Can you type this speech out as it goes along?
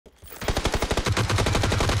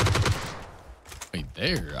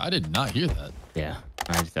there? I did not hear that. Yeah,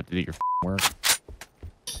 I just have to do your work.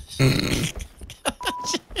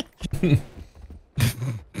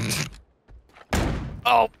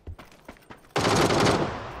 Oh.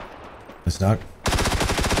 It's not.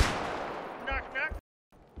 Knock, knock.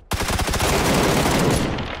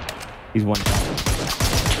 He's one.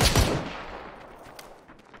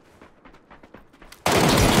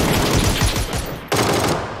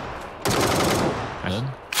 Dead.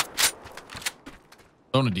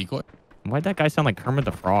 Throwing a decoy. Why'd that guy sound like Kermit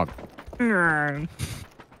the Frog? Hello.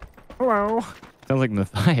 Sounds like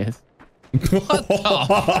Matthias. What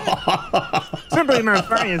the? Simply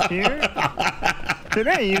Matthias here.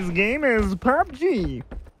 Today's game is PUBG.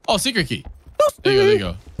 Oh, secret key. There you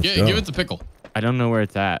go. There you go. Give it the pickle. I don't know where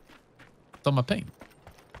it's at. It's on my ping.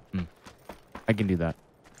 I can do that.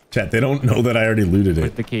 Chat, they don't know that I already looted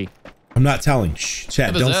Where's it. the key? I'm not telling. Shh,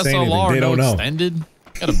 chat, don't say anything. SLR, They don't no know. extended.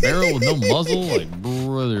 Got a barrel with no muzzle. Like,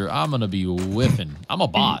 brother, I'm gonna be whiffing. I'm a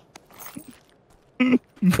bot.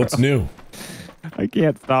 What's new? I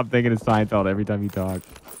can't stop thinking of Seinfeld every time you talk.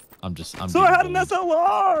 I'm So I had an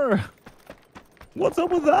SLR. What's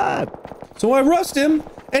up with that? So I rushed him,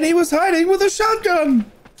 and he was hiding with a shotgun.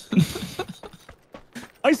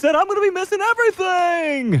 I said I'm gonna be missing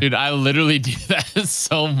everything. Dude, I literally do that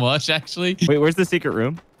so much, actually. Wait, where's the secret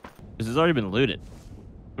room? This has already been looted.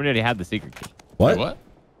 We already had the secret key. What? What?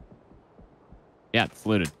 Yeah, it's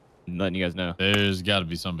looted. I'm letting you guys know. There's got to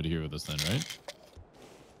be somebody here with us then, right?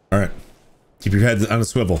 All right. Keep your head on a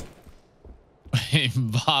swivel. Hey,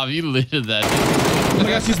 Bob, you looted that. Oh my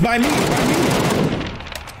gosh, she's by me.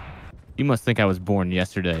 You must think I was born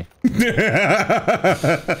yesterday.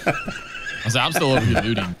 I'm still over here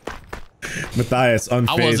looting. Matthias, unfazed.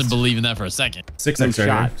 I wasn't believing that for a second. 6x No right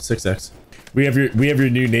shot. here. 6x. We have your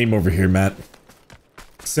new name over here, Matt.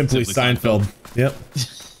 Simply Seinfeld. Yep.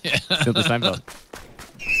 Yeah. Simply Seinfeld.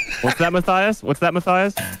 What's that, Matthias? What's that,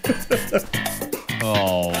 Matthias?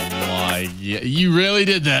 Oh my! You really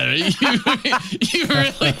did that. You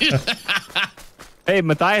really did that. Hey,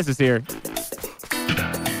 Matthias is here.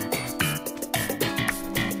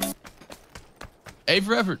 A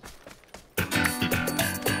for effort.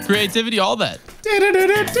 Creativity, all that.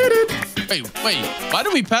 Wait. Why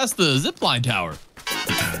did we pass the zipline tower?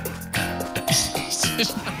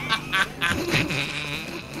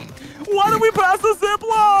 Why did we pass the zip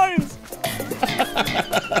lines?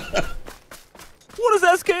 What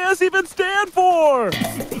does SKS even stand for?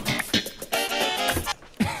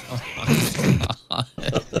 I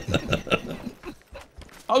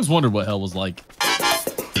always wondered what hell was like.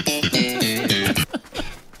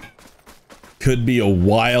 Could be a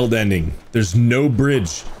wild ending. There's no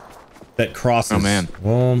bridge that crosses. Oh, man.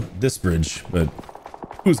 Well, this bridge, but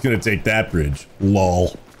who's gonna take that bridge?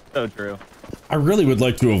 Lol. So true. I really would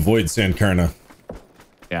like to avoid Sankarna.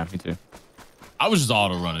 Yeah, me too. I was just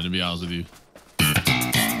auto running, to be honest with you.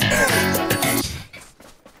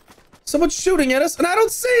 Someone's shooting at us, and I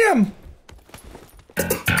don't see him.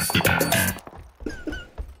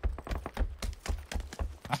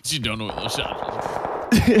 You don't know what those shots are.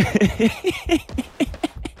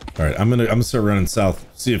 All right, I'm gonna start running south.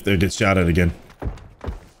 See if they get shot at again.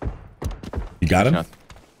 You got him?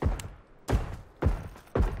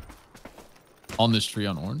 On this tree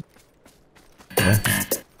on orange. Yeah,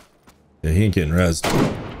 he ain't getting rezzed.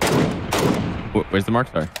 Where's the mark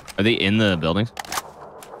star? Are they in the buildings?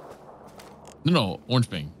 No, orange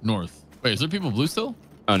ping, north. Wait, is there people blue still?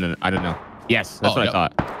 Oh, no, I don't know. Yes, that's what yep. I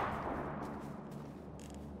thought.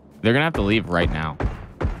 They're gonna have to leave right now.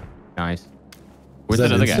 Nice. Where's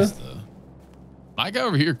that other guy? My guy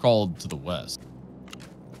over here called to the west.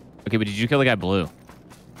 Okay, but did you kill the guy blue?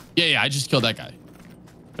 Yeah, I just killed that guy.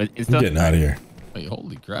 But it's I'm getting out of here. Wait,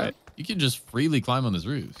 holy crap. You can just freely climb on this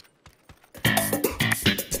roof.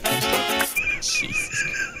 Jesus.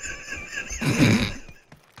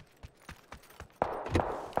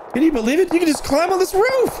 Can you believe it? You can just climb on this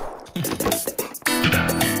roof.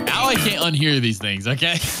 Now I can't unhear these things,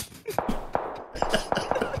 okay?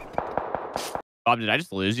 Bob, did I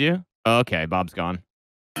just lose you? Okay, Bob's gone.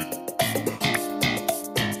 But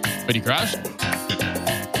he crashed?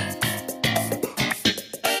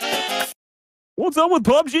 What's up with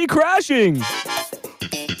PUBG crashing?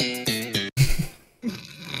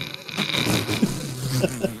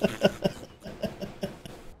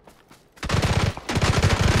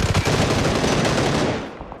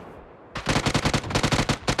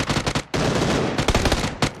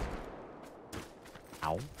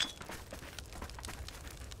 Ow.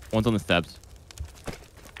 One's on the steps.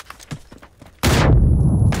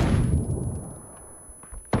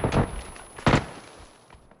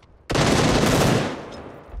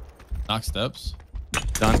 Knock steps.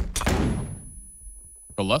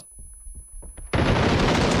 Go left.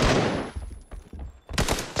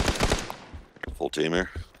 Full team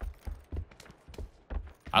here.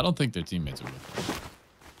 I don't think their teammates are good.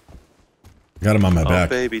 Got him on my Oh, back.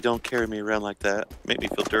 baby, don't carry me around like that. Make me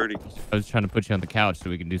feel dirty. I was trying to put you on the couch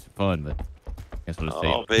so we can do some fun, but I guess we'll just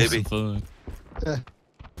stay. Oh, baby. Fun.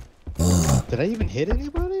 Did I even hit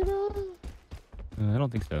anybody? No? I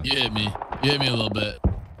don't think so. You hit me. You hit me a little bit.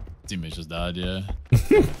 Teammates just died, yeah.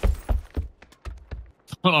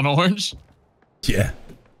 On orange? Yeah.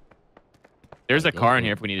 There's a car in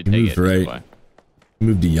here if we need to He take moved it. right.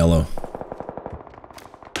 Move to yellow.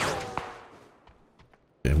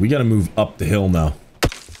 Yeah, we gotta move up the hill now.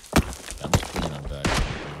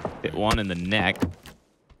 Hit one in the neck.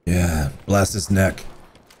 Yeah, blast his neck.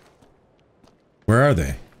 Where are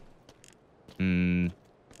they?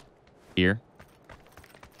 Here.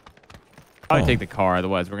 Probably Oh. take the car,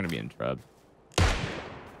 otherwise we're gonna be in trouble.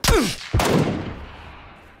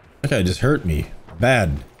 That guy just hurt me.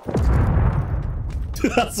 Bad.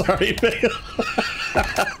 Sorry, man.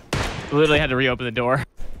 Literally had to reopen the door.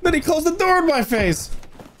 Then he closed the door in my face.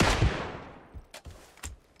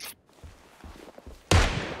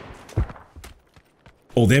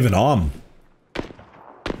 Oh, they have an arm.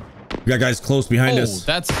 We got guys close behind Oh, us.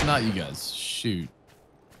 that's not you guys. Shoot.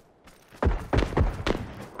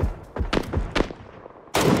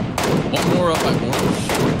 One more up by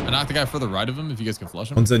orange. I knocked the guy further right of him if you guys can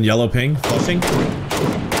flush him. One's in yellow ping. Flushing.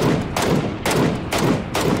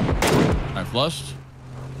 I flushed.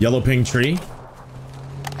 Yellow ping tree.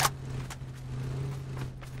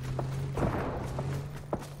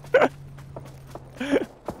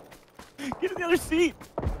 Get in the other seat.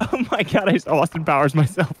 Oh my god, I just Austin Powers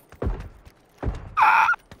myself.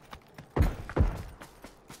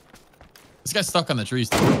 This guy's stuck on the trees.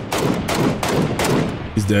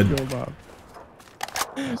 He's dead.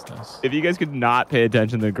 That's nice. If you guys could not pay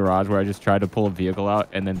attention to the garage where I just tried to pull a vehicle out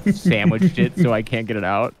and then sandwiched it so I can't get it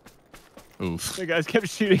out. Oof. The guys kept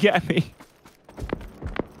shooting at me.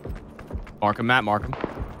 Mark him, Matt. Mark him.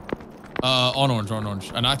 On orange, on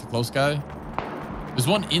orange. I knocked the close guy. There's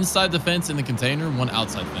one inside the fence in the container, one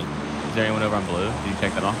outside fence. Is there anyone over on blue? Did you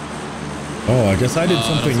check that off? Oh, I guess I did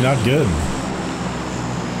something not good.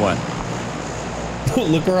 What?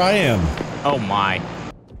 Look where I am. Oh my.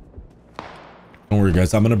 Don't worry,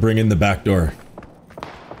 guys. I'm gonna bring in the back door.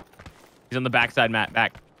 He's on the backside, Matt.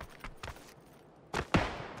 Back.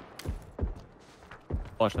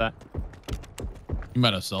 Flush that. You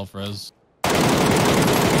might have self-res.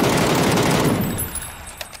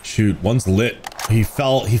 Shoot, one's lit. He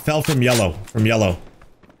fell from yellow. From yellow.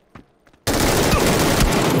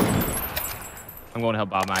 I'm going to help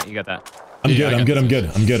Bob, Matt. You got that. I'm Yeah, good. I I'm got good. I'm this.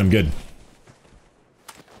 good. I'm good. I'm good.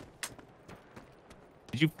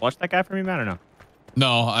 Did you flush that guy for me, Matt, or no?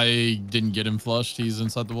 No, I didn't get him flushed. He's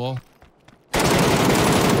inside the wall.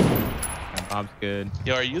 Yeah, Bob's good.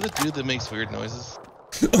 Yo, are you the dude that makes weird noises?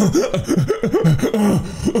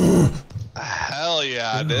 Hell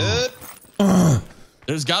yeah, dude.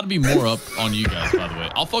 There's got to be more up on you guys, by the way.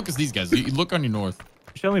 I'll focus these guys. You look on your north. There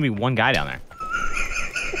should only be one guy down there.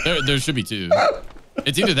 There should be two.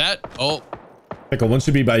 It's either that. Oh, Pickle, one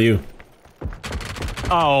should be by you.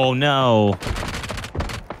 Oh, no.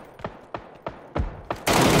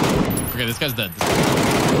 okay. This guy's dead.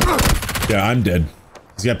 Yeah, I'm dead.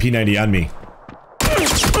 He's got P90 on me.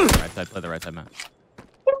 Right side. Play the right side, Matt.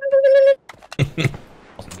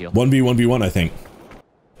 Awesome heal. 1v1v1, I think.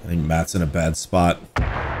 I think Matt's in a bad spot.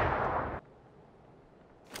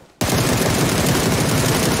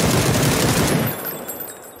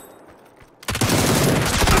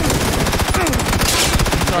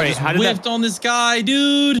 Sorry, how did Whiffed that... on this guy,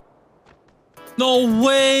 dude. No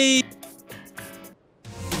way.